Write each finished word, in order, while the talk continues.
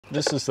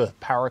This is the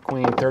Power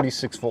Queen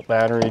 36 volt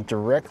battery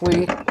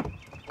directly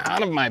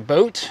out of my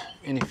boat.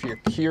 And if you're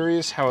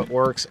curious how it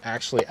works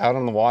actually out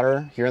on the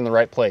water, you're in the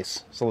right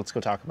place. So let's go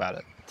talk about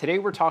it. Today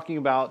we're talking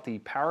about the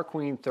Power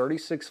Queen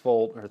 36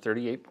 volt or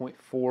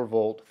 38.4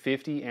 volt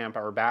 50 amp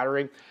hour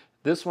battery.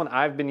 This one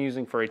I've been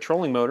using for a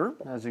trolling motor,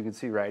 as you can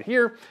see right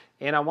here.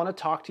 And I want to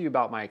talk to you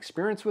about my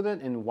experience with it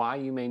and why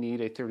you may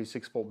need a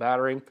 36 volt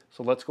battery.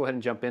 So let's go ahead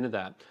and jump into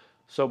that.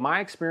 So my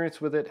experience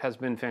with it has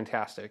been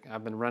fantastic.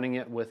 I've been running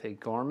it with a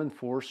Garmin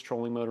Force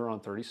trolling motor on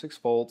 36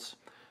 volts,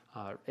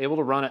 able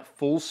to run at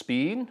full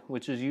speed,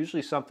 which is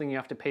usually something you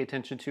have to pay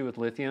attention to with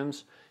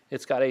lithiums.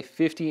 It's got a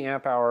 50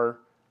 amp hour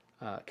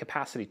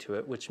capacity to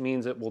it, which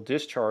means it will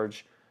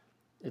discharge,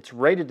 it's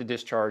rated to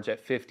discharge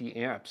at 50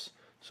 amps.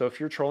 So if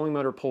your trolling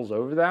motor pulls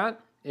over that,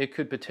 it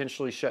could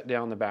potentially shut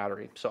down the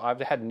battery. So I've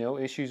had no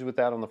issues with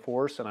that on the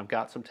Force, and I've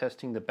got some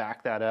testing to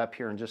back that up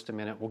here in just a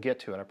minute. We'll get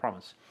to it, I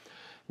promise.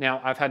 Now,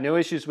 I've had no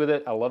issues with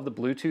it. I love the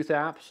Bluetooth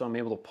app, so I'm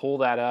able to pull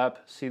that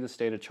up, see the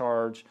state of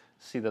charge,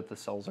 see that the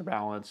cells are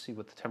balanced, see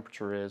what the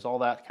temperature is, all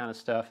that kind of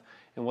stuff.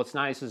 And what's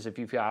nice is if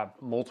you've got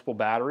multiple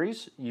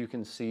batteries, you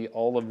can see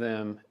all of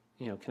them,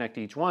 connect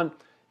to each one,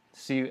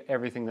 see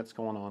everything that's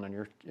going on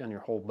your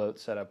whole boat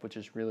setup, which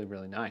is really,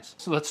 really nice.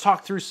 So let's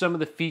talk through some of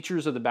the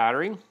features of the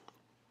battery.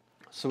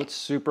 So it's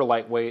super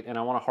lightweight, and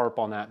I want to harp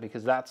on that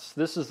because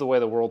this is the way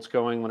the world's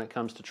going when it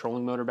comes to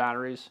trolling motor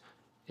batteries.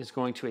 Is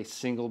going to a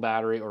single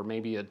battery or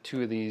maybe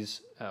two of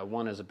these,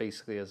 one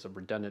basically as a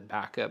redundant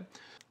backup.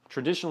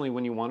 Traditionally,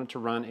 when you wanted to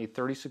run a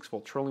 36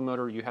 volt trolling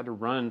motor, you had to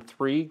run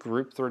 3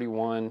 Group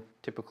 31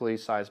 typically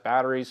sized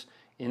batteries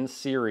in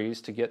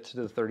series to get to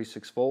the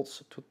 36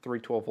 volts, 3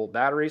 12 volt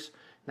batteries.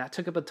 And that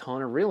took up a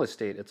ton of real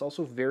estate. It's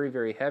also very,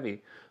 very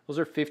heavy. Those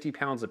are 50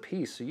 pounds a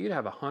piece, so you'd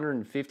have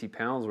 150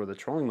 pounds worth of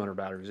trolling motor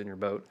batteries in your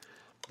boat.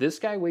 This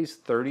guy weighs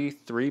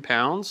 33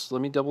 pounds.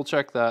 Let me double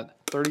check that,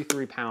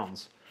 33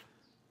 pounds.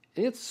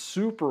 It's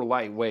super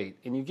lightweight,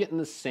 and you're getting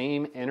the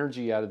same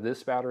energy out of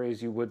this battery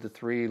as you would the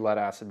 3 lead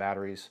acid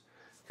batteries,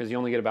 because you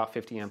only get about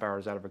 50 amp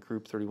hours out of a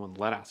Group 31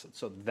 lead acid.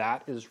 So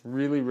that is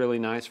really, really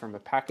nice from a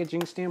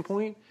packaging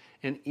standpoint.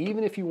 And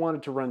even if you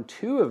wanted to run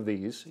 2 of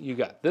these, you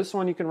got this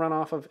one you can run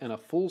off of, and a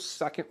full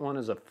second one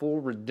is a full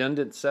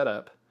redundant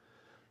setup.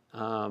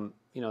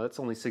 That's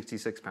only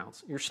 66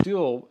 pounds. You're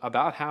still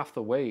about half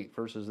the weight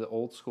versus the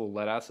old school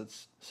lead acid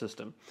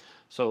system.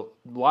 So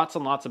lots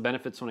and lots of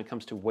benefits when it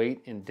comes to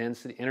weight and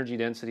density, energy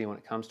density when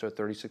it comes to a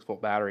 36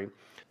 volt battery.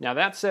 Now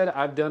that said,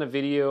 I've done a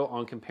video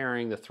on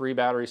comparing the 3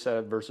 battery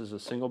setup versus a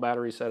single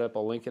battery setup.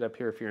 I'll link it up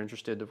here if you're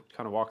interested to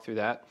kind of walk through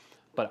that.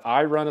 But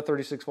I run a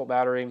 36 volt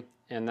battery,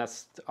 and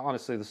that's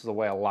honestly, this is the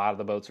way a lot of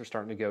the boats are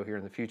starting to go here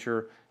in the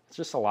future. It's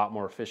just a lot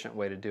more efficient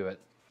way to do it.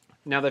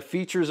 Now the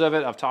features of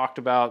it I've talked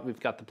about. We've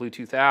got the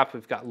Bluetooth app,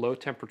 we've got low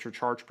temperature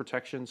charge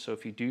protection. So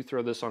if you do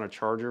throw this on a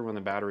charger when the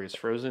battery is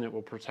frozen, it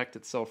will protect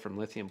itself from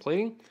lithium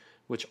plating,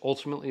 which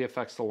ultimately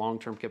affects the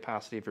long-term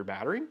capacity of your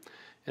battery.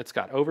 It's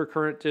got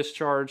overcurrent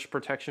discharge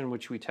protection,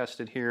 which we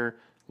tested here,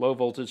 low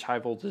voltage, high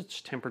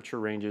voltage temperature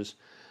ranges.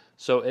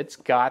 So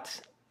there's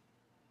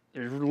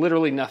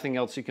literally nothing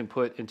else you can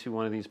put into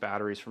one of these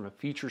batteries from a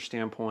feature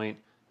standpoint.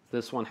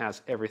 This one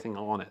has everything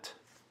on it.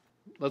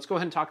 Let's go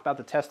ahead and talk about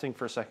the testing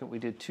for a second. We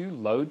did 2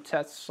 load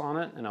tests on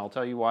it, and I'll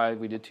tell you why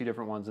we did 2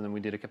 different ones, and then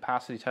we did a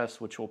capacity test,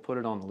 which we'll put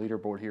it on the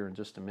leaderboard here in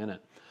just a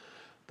minute.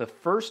 The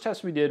first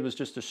test we did was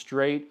just a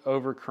straight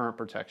overcurrent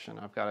protection.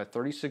 I've got a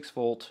 36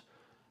 volt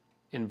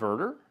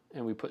inverter,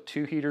 and we put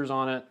 2 heaters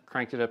on it,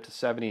 cranked it up to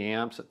 70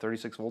 amps at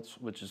 36 volts,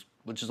 which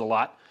is a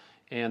lot,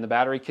 and the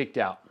battery kicked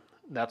out.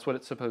 That's what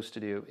it's supposed to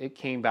do. It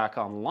came back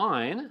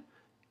online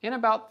in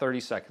about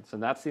 30 seconds,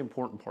 and that's the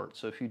important part.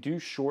 So if you do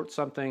short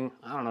something,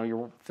 I don't know,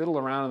 you fiddle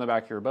around in the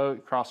back of your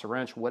boat, cross a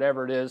wrench,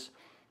 whatever it is,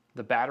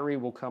 the battery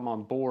will come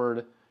on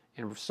board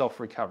and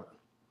self-recover,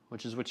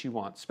 which is what you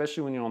want,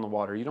 especially when you're on the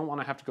water. You don't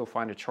want to have to go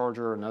find a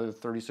charger or another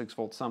 36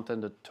 volt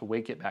something to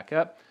wake it back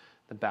up.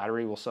 The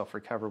battery will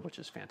self-recover, which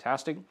is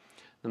fantastic.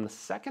 Then the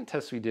second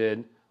test we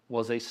did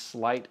was a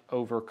slight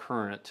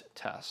overcurrent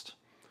test.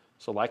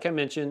 So like I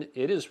mentioned,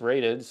 it is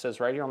rated, it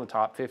says right here on the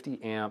top,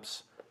 50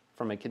 amps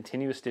from a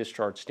continuous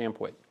discharge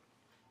standpoint.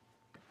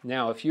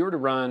 Now, if you were to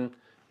run,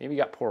 maybe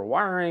you got poor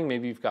wiring,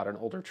 maybe you've got an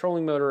older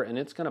trolling motor, and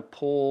it's gonna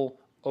pull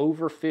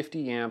over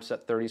 50 amps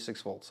at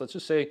 36 volts. Let's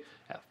just say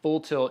at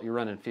full tilt, you're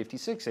running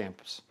 56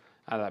 amps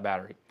out of that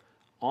battery.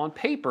 On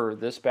paper,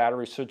 this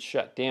battery should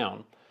shut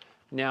down.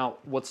 Now,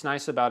 what's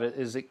nice about it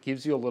is it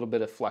gives you a little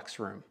bit of flex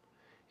room.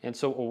 And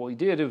so what we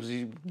did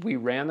is we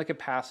ran the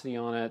capacity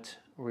on it,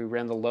 we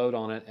ran the load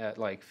on it at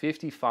like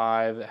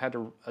 55. I had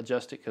to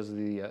adjust it because of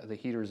the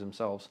heaters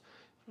themselves.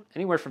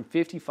 Anywhere from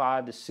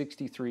 55 to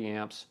 63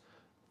 amps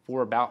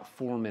for about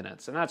 4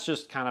 minutes. And that's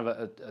just kind of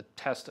a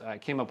test. I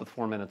came up with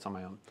 4 minutes on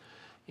my own.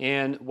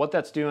 And what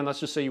that's doing, let's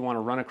just say you want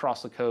to run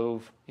across the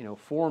cove,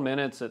 4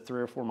 minutes at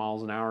 3 or 4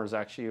 miles an hour is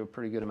actually a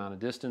pretty good amount of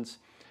distance.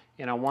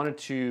 And I wanted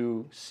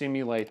to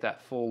simulate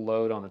that full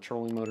load on a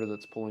trolling motor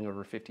that's pulling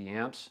over 50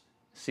 amps,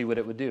 see what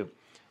it would do.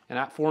 And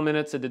at 4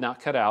 minutes, it did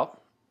not cut out.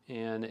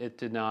 and it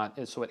did not,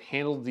 and so it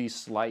handled the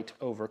slight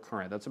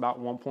overcurrent. That's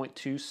about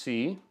 1.2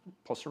 C,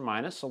 plus or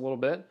minus a little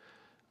bit,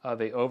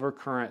 of a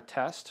overcurrent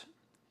test.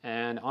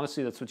 And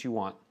honestly, that's what you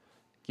want.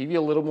 Give you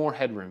a little more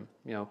headroom.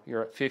 You know,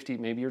 you're at 50,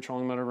 maybe your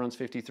trolling motor runs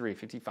 53,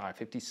 55,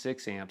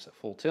 56 amps at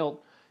full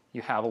tilt.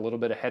 You have a little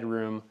bit of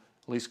headroom,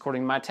 at least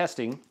according to my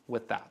testing,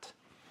 with that.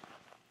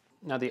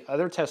 Now the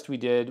other test we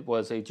did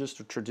was just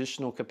a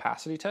traditional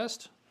capacity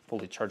test.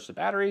 Fully charge the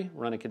battery,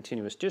 run a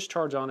continuous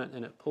discharge on it,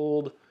 and it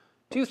pulled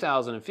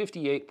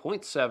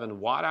 2,058.7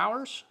 watt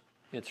hours.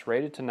 It's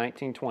rated to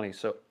 1920,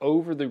 so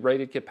over the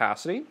rated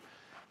capacity.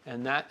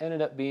 And that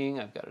ended up being,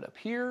 I've got it up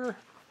here,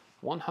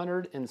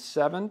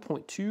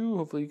 107.2,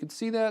 hopefully you can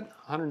see that,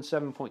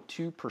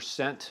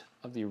 107.2%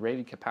 of the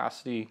rated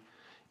capacity.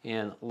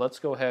 And let's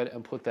go ahead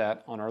and put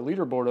that on our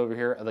leaderboard over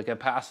here, the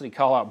capacity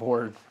call-out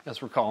board,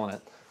 as we're calling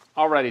it.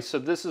 Alrighty, so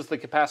this is the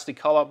capacity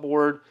call-out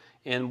board,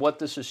 and what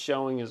this is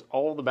showing is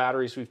all the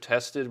batteries we've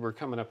tested. We're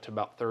coming up to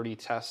about 30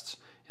 tests,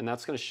 and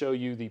that's going to show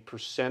you the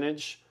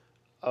percentage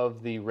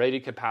of the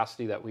rated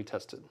capacity that we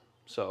tested.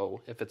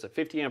 So if it's a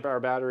 50 amp hour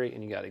battery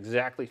and you got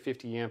exactly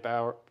 50 amp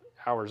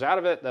hours out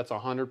of it, that's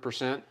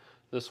 100%.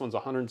 This one's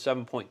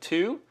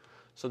 107.2.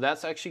 So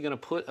that's actually going to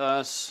put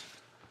us,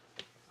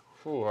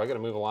 ooh, I got to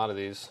move a lot of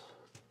these.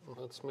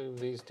 Let's move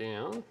these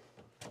down.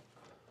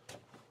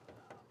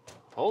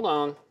 Hold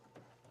on.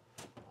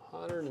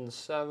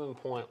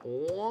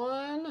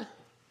 107.1,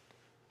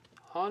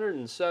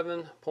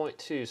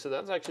 107.2. So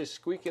that's actually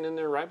squeaking in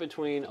there right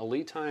between a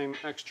lead time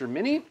extra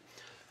mini,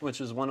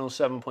 which is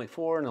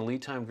 107.4, and a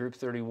lead time group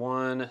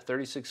 31,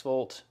 36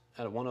 volt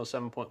at a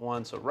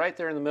 107.1. So right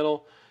there in the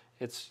middle,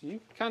 you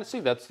kind of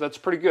see that's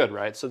pretty good,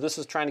 right? So this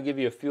is trying to give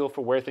you a feel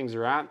for where things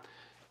are at.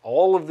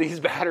 All of these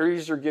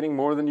batteries are getting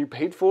more than you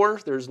paid for.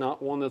 There's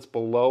not one that's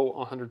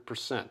below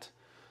 100%.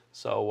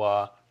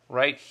 So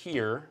right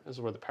here is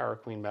where the Power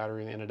Queen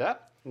battery ended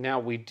up. Now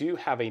we do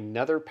have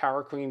another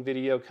Power Queen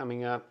video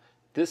coming up.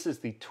 This is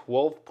the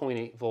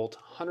 12.8 volt,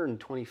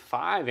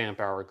 125 amp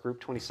hour Group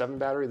 27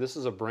 battery. This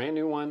is a brand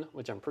new one,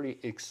 which I'm pretty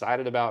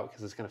excited about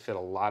because it's going to fit a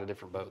lot of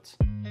different boats.